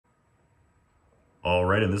All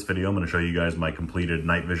right, in this video, I'm going to show you guys my completed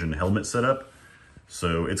night vision helmet setup.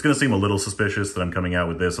 So it's going to seem a little suspicious that I'm coming out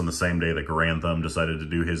with this on the same day that Grantham decided to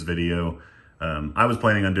do his video. I was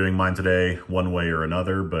planning on doing mine today one way or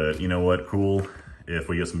another, but you know what, cool. If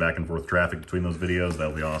we get some back and forth traffic between those videos,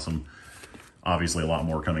 that'll be awesome. Obviously a lot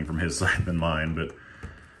more coming from his side than mine, but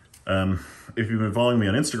if you've been following me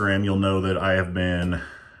on Instagram, you'll know that I have been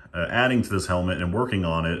adding to this helmet and working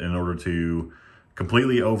on it in order to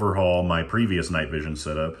completely overhaul my previous night vision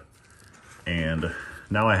setup. And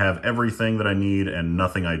now I have everything that I need and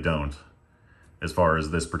nothing I don't as far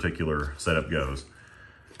as this particular setup goes.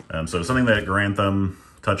 So something that Grantham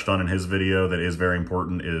touched on in his video that is very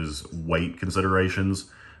important is weight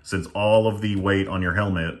considerations. Since all of the weight on your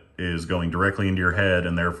helmet is going directly into your head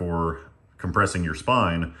and therefore compressing your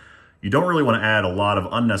spine, you don't really want to add a lot of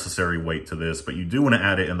unnecessary weight to this, but you do want to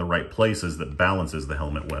add it in the right places that balances the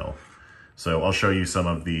helmet well. So I'll show you some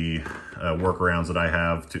of the workarounds that I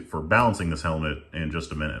have for balancing this helmet in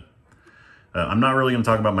just a minute. I'm not really going to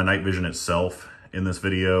talk about my night vision itself in this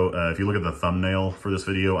video. If you look at the thumbnail for this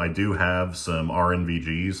video, I do have some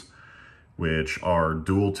NVGs, which are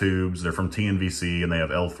dual tubes. They're from TNVC and they have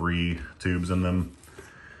L3 tubes in them.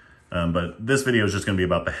 But this video is just going to be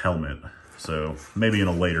about the helmet. So maybe in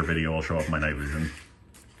a later video I'll show off my night vision.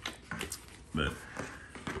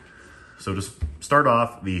 So to start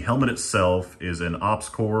off, the helmet itself is an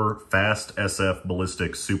OpsCore Fast SF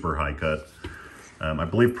Ballistic Super High Cut. I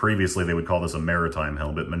believe previously they would call this a maritime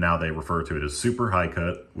helmet, but now they refer to it as Super High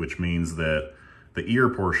Cut, which means that the ear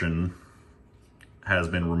portion has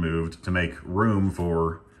been removed to make room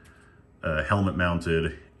for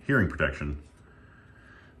helmet-mounted hearing protection.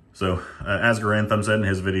 So as Grantham said in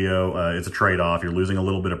his video, it's a trade-off. You're losing a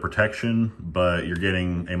little bit of protection, but you're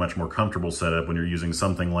getting a much more comfortable setup when you're using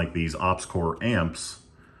something like these OpsCore amps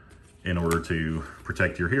in order to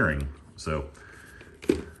protect your hearing. So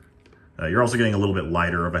you're also getting a little bit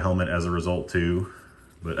lighter of a helmet as a result too.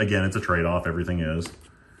 But again, it's a trade-off, everything is.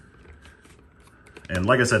 And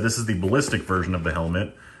like I said, this is the ballistic version of the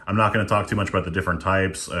helmet. I'm not going to talk too much about the different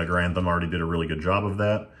types. Grantham already did a really good job of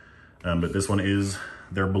that. But this one is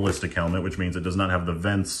their ballistic helmet, which means it does not have the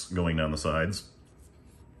vents going down the sides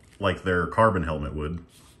like their carbon helmet would,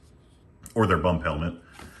 or their bump helmet.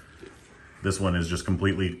 This one is just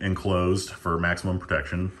completely enclosed for maximum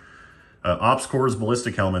protection. OpsCore's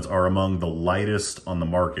ballistic helmets are among the lightest on the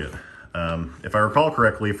market. If I recall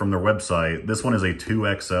correctly from their website, this one is a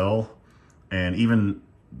 2XL, and even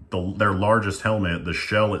their largest helmet, the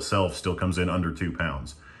shell itself, still comes in under 2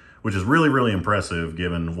 pounds, which is really, really impressive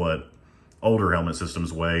given what older helmet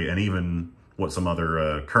systems weigh and even what some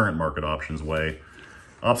other current market options weigh.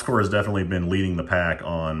 OpsCore has definitely been leading the pack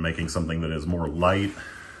on making something that is more light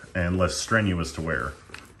and less strenuous to wear.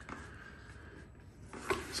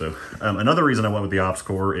 So another reason I went with the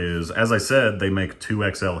OpsCore is, as I said, they make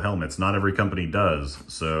 2XL helmets. Not every company does.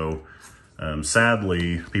 So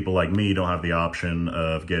sadly, people like me don't have the option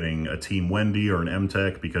of getting a Team Wendy or an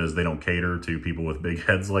M-Tech because they don't cater to people with big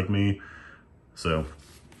heads like me. So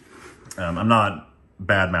I'm not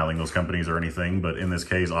bad-mouthing those companies or anything, but in this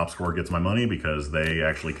case, OpsCore gets my money because they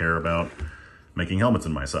actually care about making helmets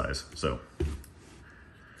in my size. So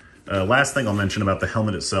last thing I'll mention about the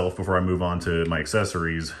helmet itself before I move on to my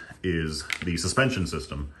accessories is the suspension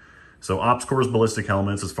system. So OpsCore's ballistic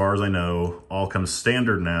helmets, as far as I know, all come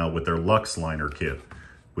standard now with their Lux Liner kit,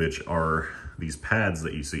 which are these pads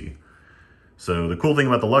that you see. So the cool thing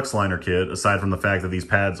about the Lux Liner kit, aside from the fact that these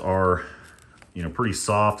pads are, you know, pretty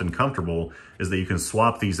soft and comfortable, is that you can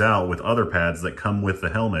swap these out with other pads that come with the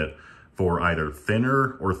helmet for either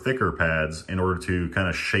thinner or thicker pads in order to kind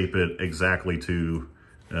of shape it exactly to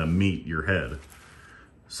meet your head.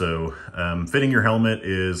 So fitting your helmet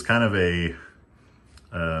is kind of a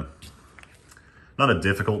not a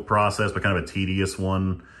difficult process, but kind of a tedious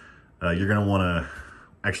one. You're going to want to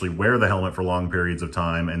actually wear the helmet for long periods of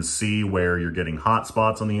time and see where you're getting hot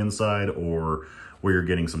spots on the inside, or where you're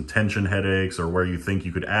getting some tension headaches, or where you think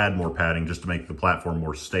you could add more padding just to make the platform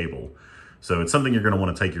more stable. So it's something you're going to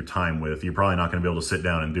want to take your time with. You're probably not going to be able to sit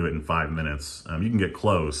down and do it in 5 minutes. You can get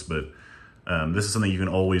close, but this is something you can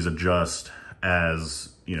always adjust as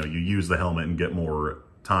you use the helmet and get more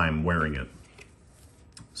time wearing it.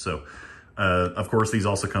 So of course, these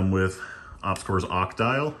also come with OpsCore's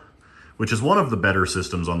Octile, which is one of the better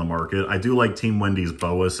systems on the market. I do like Team Wendy's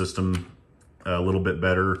BOA system a little bit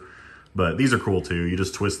better, but these are cool too. You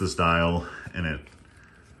just twist this dial and it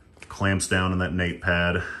clamps down on that NATE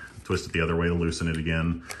pad. Twist it the other way to loosen it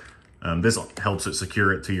again. This helps it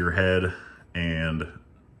secure it to your head and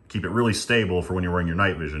keep it really stable for when you're wearing your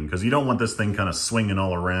night vision, because you don't want this thing kind of swinging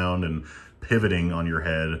all around and pivoting on your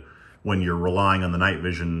head when you're relying on the night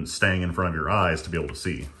vision staying in front of your eyes to be able to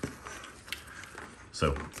see.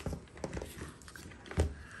 So,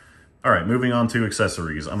 all right, moving on to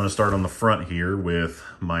accessories. I'm gonna start on the front here with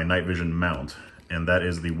my night vision mount, and that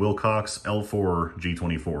is the Wilcox L4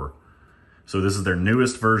 G24. So this is their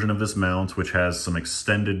newest version of this mount, which has some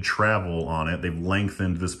extended travel on it. They've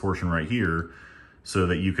lengthened this portion right here so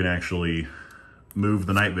that you can actually move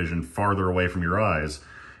the night vision farther away from your eyes.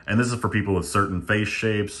 And this is for people with certain face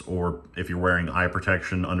shapes, or if you're wearing eye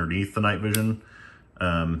protection underneath the night vision,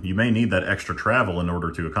 you may need that extra travel in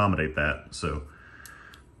order to accommodate that. So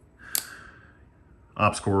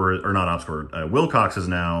Wilcox has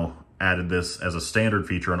now added this as a standard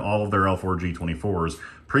feature on all of their L4 G24s.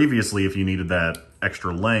 Previously, if you needed that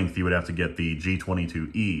extra length, you would have to get the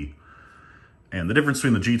G22E. And the difference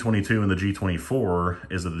between the G22 and the G24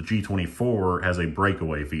 is that the G24 has a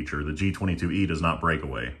breakaway feature. The G22E does not break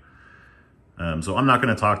away. So I'm not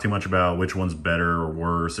going to talk too much about which one's better or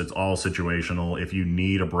worse. It's all situational. If you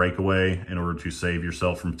need a breakaway in order to save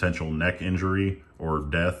yourself from potential neck injury or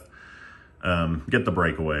death, get the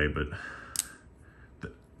breakaway, but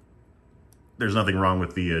there's nothing wrong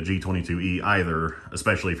with the G22E either,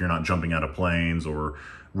 especially if you're not jumping out of planes or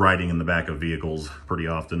riding in the back of vehicles pretty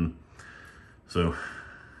often. So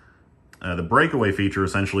the breakaway feature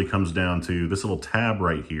essentially comes down to this little tab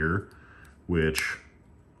right here, which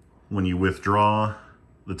when you withdraw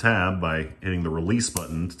the tab by hitting the release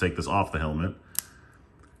button to take this off the helmet,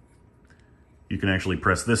 you can actually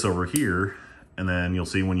press this over here, and then you'll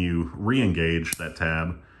see when you re-engage that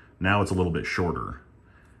tab, now it's a little bit shorter.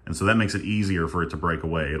 And so that makes it easier for it to break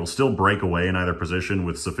away. It'll still break away in either position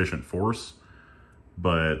with sufficient force,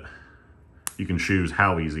 but you can choose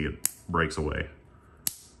how easy it breaks away.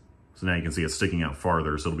 So now you can see it's sticking out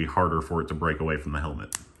farther, so it'll be harder for it to break away from the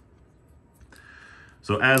helmet.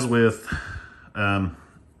 So as with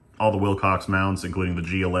all the Wilcox mounts, including the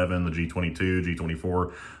G11, the G22,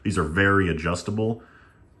 G24, these are very adjustable.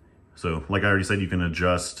 So like I already said, you can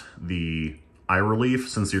adjust the eye relief.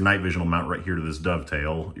 Since your night vision will mount right here to this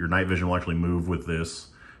dovetail, your night vision will actually move with this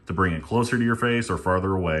to bring it closer to your face or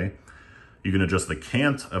farther away. You can adjust the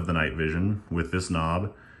cant of the night vision with this knob,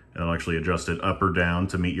 and it'll actually adjust it up or down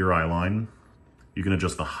to meet your eye line. You can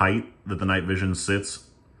adjust the height that the night vision sits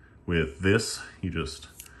with this. You just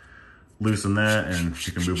loosen that and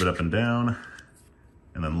you can move it up and down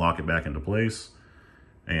and then lock it back into place.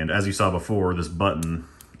 And as you saw before, this button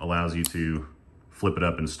allows you to flip it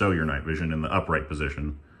up and stow your night vision in the upright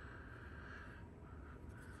position.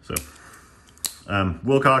 So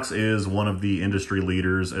Wilcox is one of the industry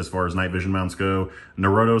leaders as far as night vision mounts go.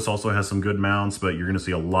 Narodos also has some good mounts, but you're going to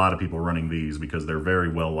see a lot of people running these because they're very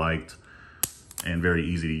well liked and very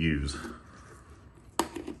easy to use.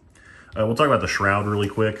 We'll talk about the shroud really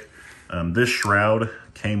quick. This shroud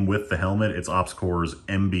came with the helmet. It's OpsCore's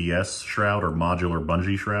MBS shroud, or modular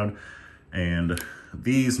bungee shroud. And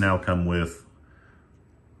these now come with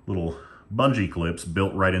little bungee clips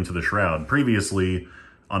built right into the shroud. Previously,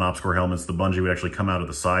 on OpsCore helmets, the bungee would actually come out of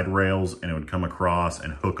the side rails and it would come across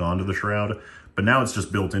and hook onto the shroud. But now it's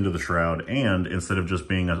just built into the shroud, and instead of just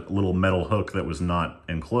being a little metal hook that was not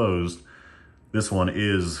enclosed, this one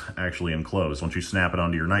is actually enclosed. Once you snap it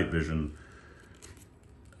onto your night vision,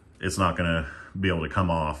 it's not gonna be able to come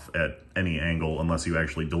off at any angle unless you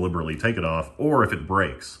actually deliberately take it off, or if it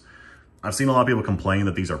breaks. I've seen a lot of people complain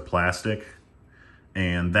that these are plastic,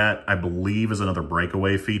 and that, I believe, is another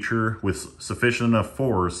breakaway feature. With sufficient enough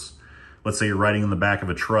force, let's say you're riding in the back of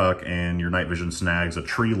a truck and your night vision snags a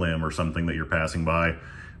tree limb or something that you're passing by,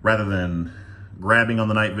 rather than grabbing on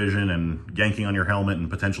the night vision and yanking on your helmet and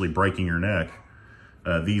potentially breaking your neck,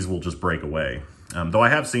 these will just break away. Though I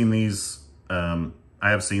have seen these come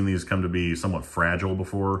to be somewhat fragile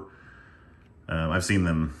before. I've seen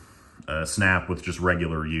them snap with just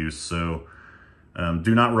regular use. So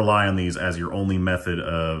do not rely on these as your only method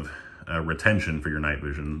of retention for your night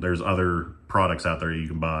vision. There's other products out there you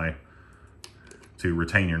can buy to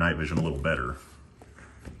retain your night vision a little better.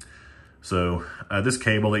 So this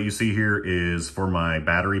cable that you see here is for my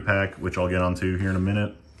battery pack, which I'll get onto here in a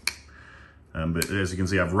minute. But as you can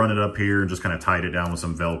see, I've run it up here and just kind of tied it down with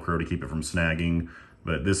some Velcro to keep it from snagging.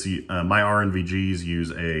 But this, my NVGs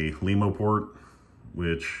use a LEMO port,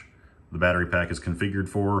 which the battery pack is configured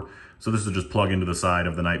for. So this will just plug into the side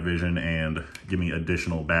of the night vision and give me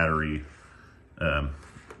additional battery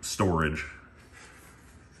storage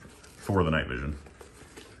for the night vision.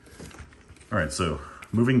 All right, so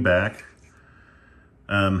moving back,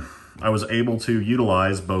 I was able to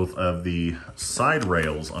utilize both of the side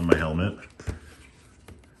rails on my helmet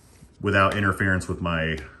without interference with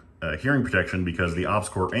my hearing protection because the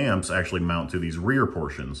OpsCore amps actually mount to these rear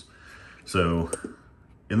portions. So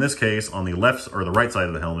in this case, on the left or the right side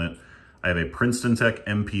of the helmet, I have a Princeton Tech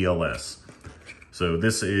MPLS. So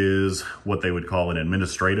this is what they would call an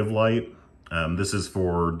administrative light. This is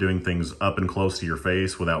for doing things up and close to your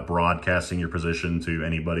face without broadcasting your position to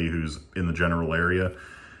anybody who's in the general area.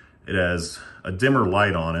 It has a dimmer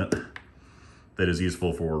light on it that is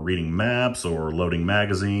useful for reading maps or loading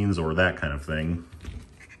magazines or that kind of thing.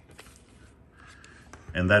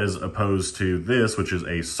 And that is opposed to this, which is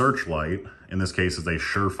a searchlight. In this case, it's a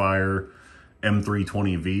Surefire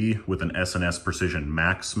M320V with an S&S Precision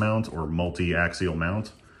Max mount or multi-axial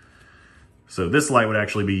mount. So this light would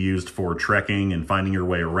actually be used for trekking and finding your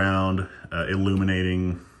way around,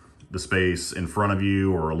 illuminating the space in front of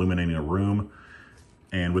you or illuminating a room.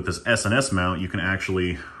 And with this S&S mount, you can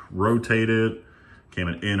actually rotate it, cam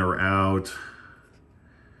it in or out,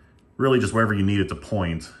 really just wherever you need it to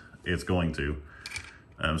point, it's going to.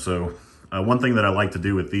 One thing that I like to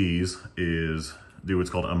do with these is do what's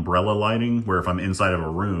called umbrella lighting, where if I'm inside of a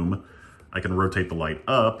room, I can rotate the light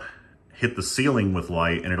up, hit the ceiling with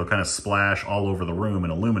light, and it'll kind of splash all over the room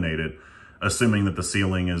and illuminate it, assuming that the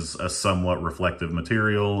ceiling is a somewhat reflective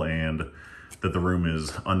material and that the room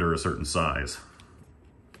is under a certain size.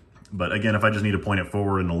 But again, if I just need to point it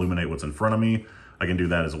forward and illuminate what's in front of me, I can do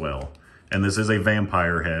that as well. And this is a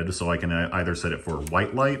vampire head, so I can either set it for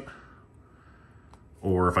white light,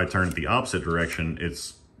 or if I turn it the opposite direction,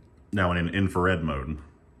 it's now in an infrared mode,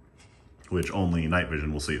 which only night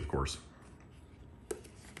vision will see, of course.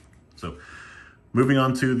 So moving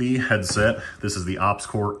on to the headset, this is the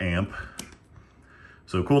OpsCore amp.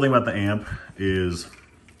 So cool thing about the amp is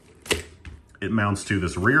it mounts to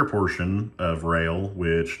this rear portion of rail,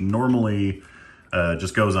 which normally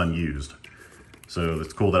just goes unused. So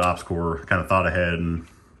it's cool that OpsCore kind of thought ahead and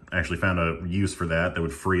actually found a use for that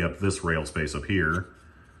would free up this rail space up here.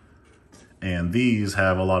 And these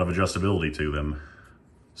have a lot of adjustability to them.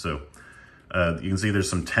 So you can see there's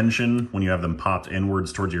some tension when you have them popped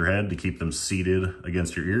inwards towards your head to keep them seated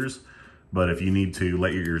against your ears. But if you need to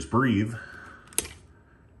let your ears breathe,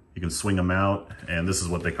 you can swing them out, and this is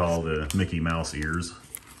what they call the Mickey Mouse ears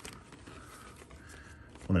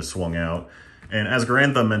when they're swung out. And as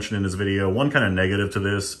Grantham mentioned in his video, one kind of negative to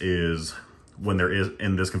this is when they're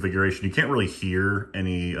in this configuration, you can't really hear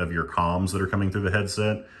any of your comms that are coming through the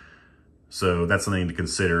headset. So that's something to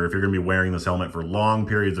consider. If you're gonna be wearing this helmet for long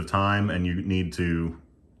periods of time and you need to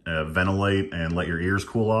ventilate and let your ears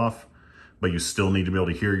cool off, but you still need to be able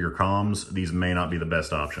to hear your comms, these may not be the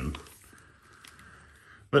best option.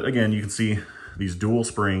 But again, you can see these dual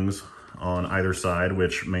springs on either side,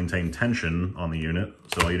 which maintain tension on the unit.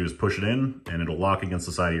 So all you do is push it in and it'll lock against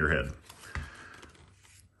the side of your head.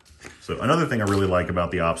 So another thing I really like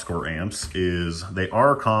about the OpsCore amps is they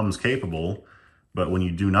are comms capable, but when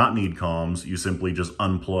you do not need comms, you simply just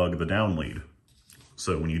unplug the down lead.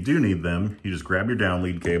 So when you do need them, you just grab your down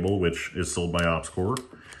lead cable, which is sold by OpsCore.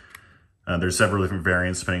 There's several different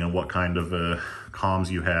variants depending on what kind of comms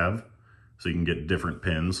you have, so you can get different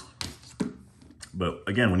pins. But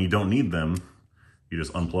again, when you don't need them, you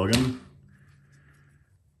just unplug them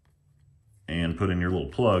and put in your little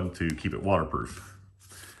plug to keep it waterproof.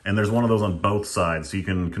 And there's one of those on both sides, so you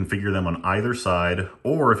can configure them on either side,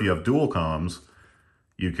 or if you have dual comms,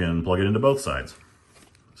 you can plug it into both sides.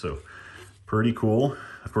 So pretty cool.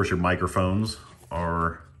 Of course, your microphones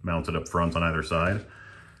are mounted up front on either side.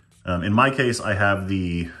 In my case, I have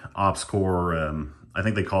the OpsCore, I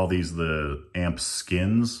think they call these the amp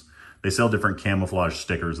skins. They sell different camouflage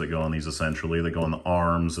stickers that go on these essentially. They go on the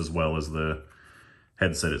arms as well as the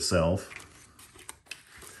headset itself.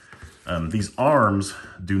 These arms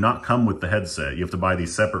do not come with the headset. You have to buy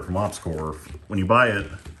these separate from OpsCore. When you buy it,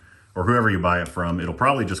 or whoever you buy it from, it'll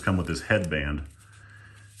probably just come with this headband.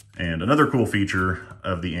 And another cool feature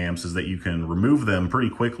of the amps is that you can remove them pretty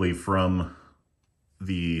quickly from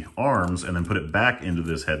the arms and then put it back into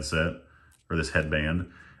this headset, or this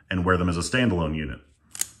headband, and wear them as a standalone unit.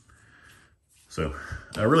 So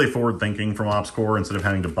really forward thinking from OpsCore. Instead of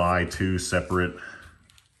having to buy two separate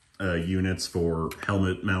units for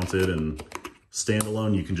helmet mounted and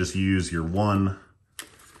standalone, you can just use your one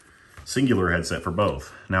singular headset for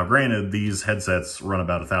both. Now granted, these headsets run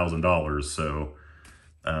about $1,000, so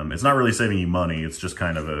it's not really saving you money. It's just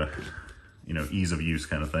kind of a, ease of use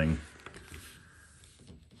kind of thing.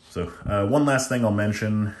 So one last thing I'll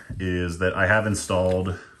mention is that I have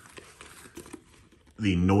installed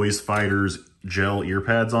the Noise Fighters gel ear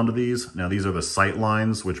pads onto these. Now these are the sight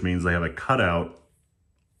lines, which means they have a cutout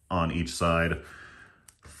on each side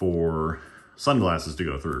for sunglasses to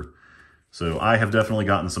go through. So I have definitely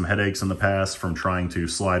gotten some headaches in the past from trying to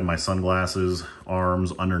slide my sunglasses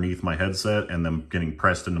arms underneath my headset and them getting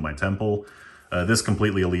pressed into my temple. This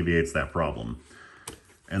completely alleviates that problem.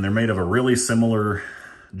 And they're made of a really similar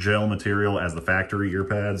gel material as the factory ear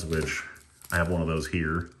pads, which I have one of those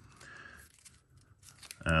here.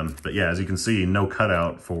 But yeah, as you can see, no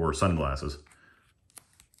cutout for sunglasses.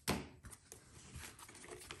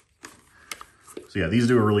 So yeah, these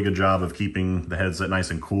do a really good job of keeping the headset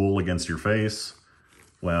nice and cool against your face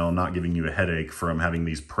while not giving you a headache from having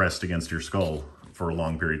these pressed against your skull for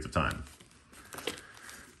long periods of time.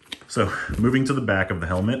 So moving to the back of the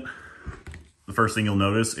helmet, the first thing you'll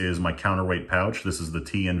notice is my counterweight pouch. This is the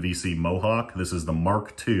TNVC Mohawk. This is the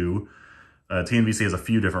Mark II. TNVC has a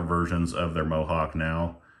few different versions of their Mohawk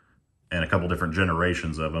now, and a couple different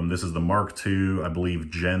generations of them. This is the Mark II, I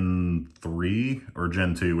believe Gen 3 or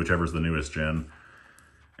Gen 2, whichever's the newest gen.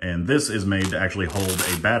 And this is made to actually hold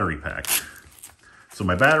a battery pack. So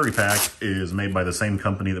my battery pack is made by the same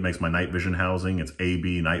company that makes my night vision housing. It's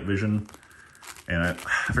AB Night Vision. And I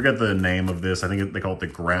forget the name of this. I think they call it the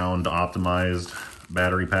ground optimized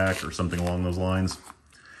battery pack or something along those lines.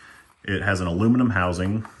 It has an aluminum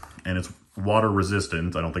housing and it's water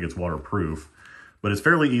resistant. I don't think it's waterproof, but it's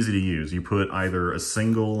fairly easy to use. You put either a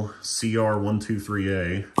single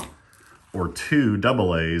CR123A or two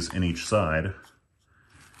AA's in each side.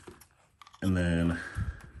 And then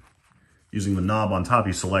using the knob on top,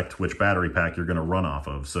 you select which battery pack you're gonna run off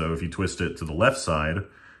of. So if you twist it to the left side,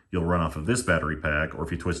 you'll run off of this battery pack, or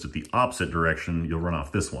if you twist it the opposite direction, you'll run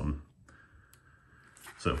off this one.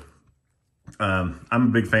 So I'm a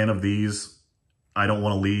big fan of these. I don't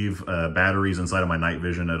want to leave batteries inside of my night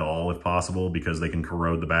vision at all if possible, because they can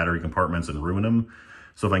corrode the battery compartments and ruin them.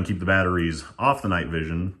 So if I can keep the batteries off the night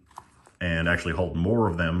vision and actually hold more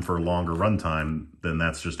of them for longer runtime, then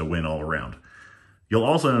that's just a win all around. You'll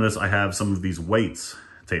also notice I have some of these weights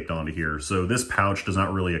taped onto here. So this pouch does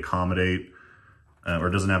not really accommodate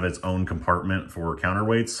or doesn't have its own compartment for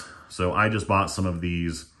counterweights. So I just bought some of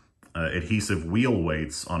these adhesive wheel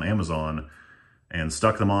weights on Amazon and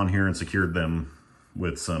stuck them on here and secured them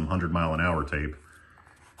with some 100-mile-an-hour tape.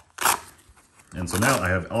 And so now I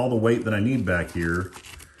have all the weight that I need back here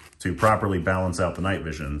to properly balance out the night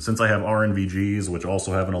vision. Since I have NVGs, which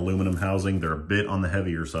also have an aluminum housing, they're a bit on the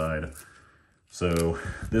heavier side. So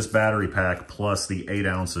this battery pack plus the 8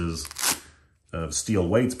 ounces of steel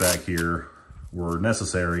weights back here were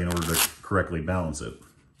necessary in order to correctly balance it.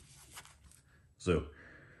 So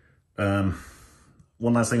one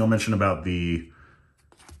last thing I'll mention about the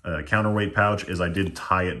counterweight pouch is I did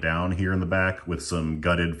tie it down here in the back with some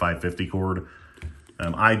gutted 550 cord.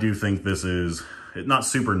 I do think this is not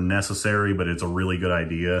super necessary, but it's a really good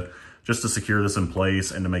idea just to secure this in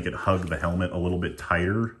place and to make it hug the helmet a little bit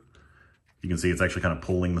tighter. You can see it's actually kind of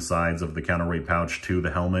pulling the sides of the counterweight pouch to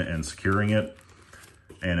the helmet and securing it,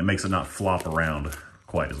 and it makes it not flop around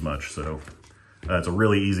quite as much. So it's a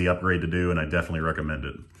really easy upgrade to do, and I definitely recommend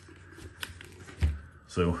it.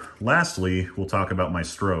 So lastly, we'll talk about my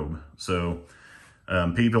strobe. So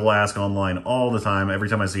people ask online all the time, every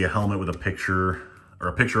time I see a helmet with a picture or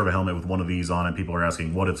a picture of a helmet with one of these on it, people are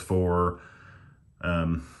asking what it's for.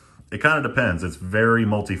 It kind of depends. It's very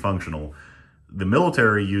multifunctional. The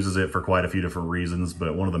military uses it for quite a few different reasons,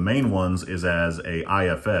 but one of the main ones is as a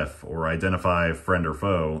IFF, or Identify Friend or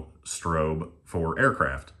Foe, strobe for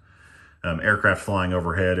aircraft. Aircraft flying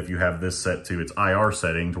overhead, if you have this set to its IR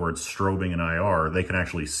setting to where it's strobing in IR, they can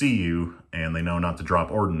actually see you and they know not to drop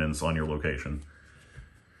ordnance on your location.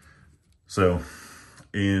 So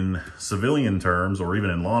in civilian terms, or even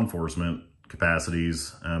in law enforcement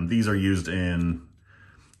capacities, these are used in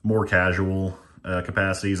more casual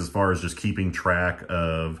capacities as far as just keeping track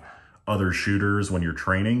of other shooters when you're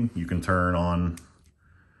training. You can turn on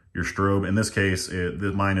your strobe. In this case,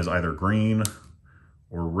 mine is either green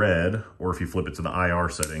or red, or if you flip it to the IR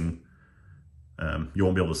setting, you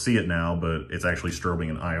won't be able to see it now, but it's actually strobing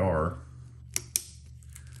in IR.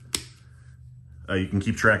 You can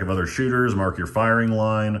keep track of other shooters, mark your firing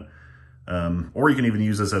line, or you can even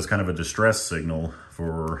use this as kind of a distress signal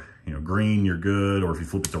for, green, you're good, or if you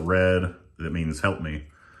flip it to red, that means help me.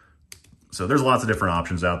 So there's lots of different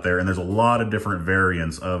options out there, and there's a lot of different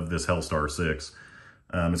variants of this Hellstar 6.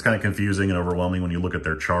 It's kind of confusing and overwhelming when you look at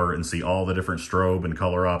their chart and see all the different strobe and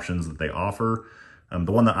color options that they offer.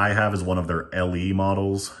 The one that I have is one of their LE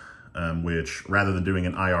models, which rather than doing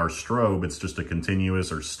an IR strobe, it's just a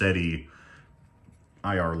continuous or steady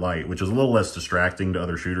IR light, which is a little less distracting to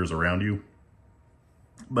other shooters around you.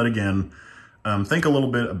 But again, think a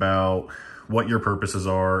little bit about what your purposes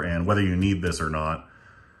are and whether you need this or not.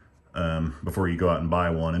 before you go out and buy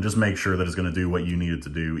one, and just make sure that it's going to do what you need it to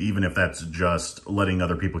do, even if that's just letting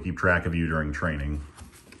other people keep track of you during training.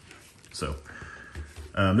 So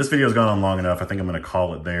this video has gone on long enough. I think I'm going to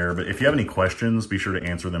call it there, but if you have any questions, be sure to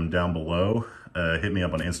answer them down below. Hit me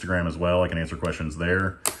up on Instagram as well. I can answer questions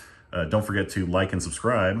there. Don't forget to like and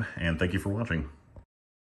subscribe, and thank you for watching.